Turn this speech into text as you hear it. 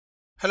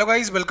Hello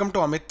guys, welcome to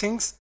Amit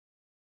Things.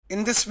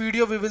 In this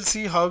video we will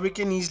see how we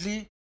can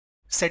easily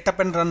set up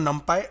and run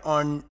NumPy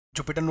on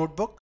Jupyter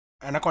Notebook,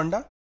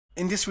 Anaconda.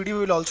 In this video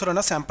we will also run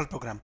a sample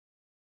program.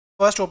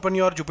 First open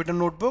your Jupyter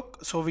Notebook.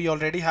 So we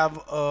already have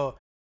a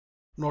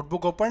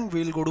notebook open.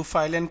 We will go to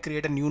file and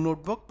create a new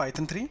notebook,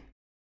 Python 3.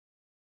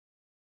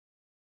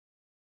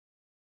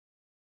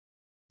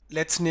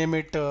 Let's name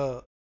it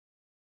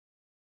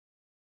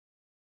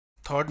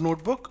third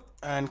notebook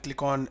and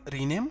click on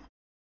rename.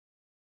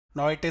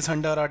 Now it is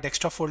under our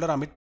desktop folder,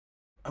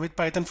 Amit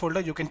Python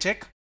folder. You can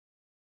check.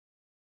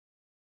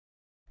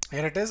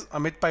 Here it is,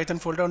 Amit Python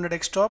folder on the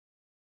desktop.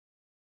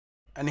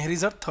 And here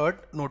is our third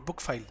notebook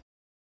file.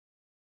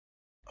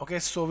 Okay,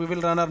 so we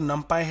will run our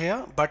NumPy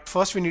here, but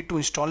first we need to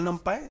install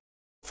NumPy.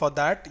 For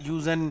that,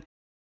 use an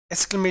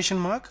exclamation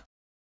mark,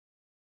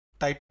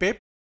 type pip.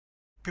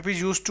 Pip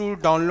is used to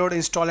download,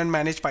 install and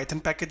manage Python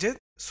packages.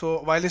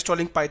 So while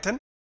installing Python,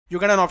 you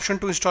get an option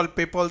to install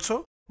pip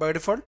also by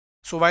default.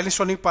 So while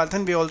installing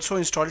Python, we also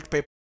installed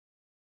pip.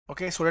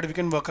 Okay, so that we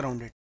can work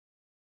around it.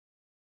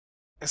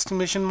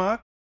 Exclamation mark,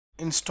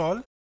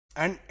 install,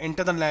 and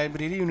enter the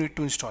library you need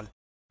to install.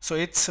 So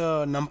it's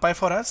NumPy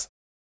for us.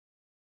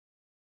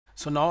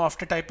 So now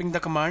after typing the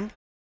command,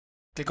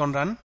 click on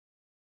run.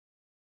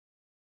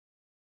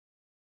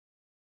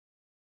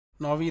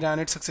 Now we ran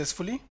it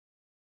successfully.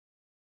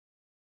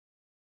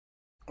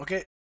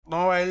 Okay,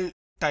 now I'll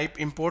type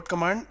import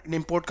command. The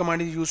import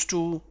command is used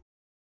to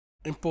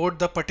import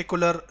the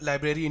particular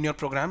library in your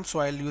program. So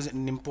I'll use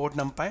an import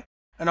NumPy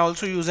and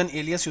also use an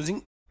alias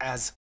using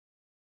as.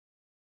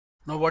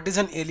 Now what is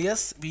an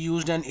alias? We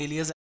used an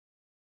alias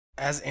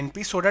as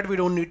np so that we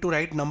don't need to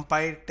write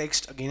NumPy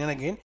text again and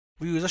again.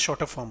 We use a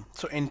shorter form.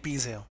 So np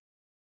is here.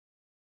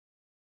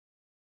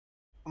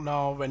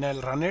 Now when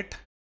I'll run it,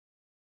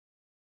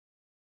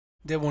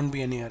 there won't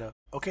be any error.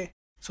 Okay,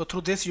 so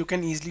through this you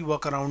can easily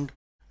work around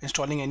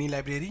installing any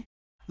library.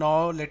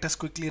 Now let us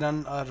quickly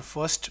run our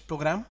first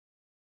program.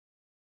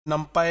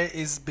 NumPy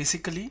is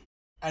basically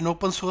an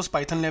open source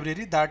Python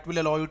library that will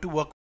allow you to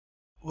work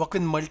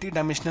with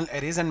multi-dimensional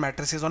arrays and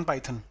matrices on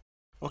Python.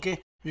 Okay,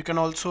 you can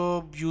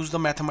also use the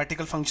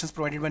mathematical functions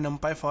provided by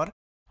NumPy for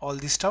all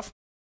this stuff.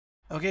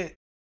 Okay,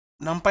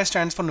 NumPy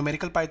stands for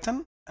numerical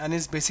Python and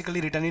is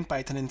basically written in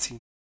Python and C.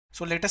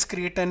 So let us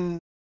create an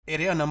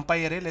array, a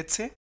NumPy array. Let's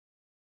say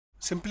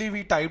simply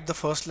we type the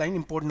first line,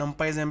 import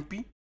NumPy as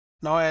np.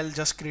 Now I'll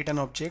just create an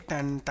object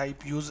and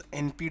type use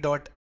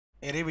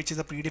np.array, which is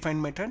a predefined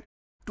method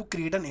to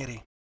create an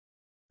array.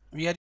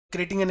 We are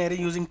creating an array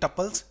using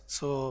tuples,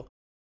 so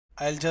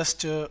I'll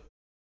just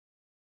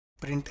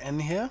print n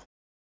here.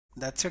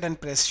 That's it,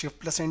 and press shift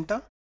plus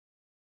enter.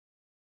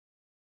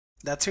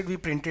 That's it, we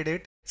printed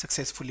it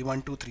successfully,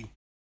 1 2 3.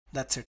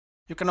 That's it.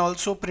 You can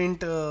also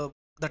print the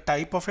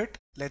type of it.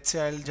 Let's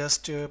say I'll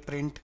just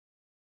print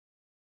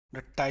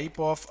the type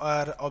of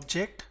our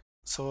object.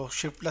 So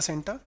shift plus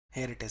enter.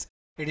 Here it is.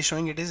 It is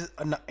showing it is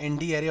an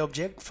nd array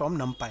object from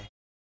NumPy.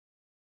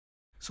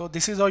 So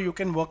this is how you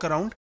can work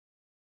around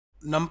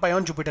NumPy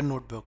on Jupyter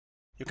Notebook.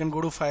 You can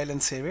go to file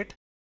and save it.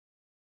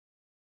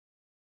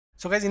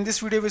 So guys, in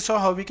this video we saw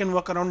how we can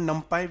work around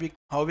NumPy,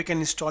 how we can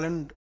install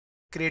and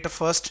create a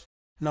first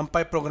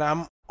NumPy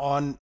program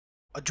on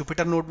a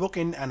Jupyter Notebook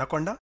in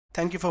Anaconda.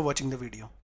 Thank you for watching the video.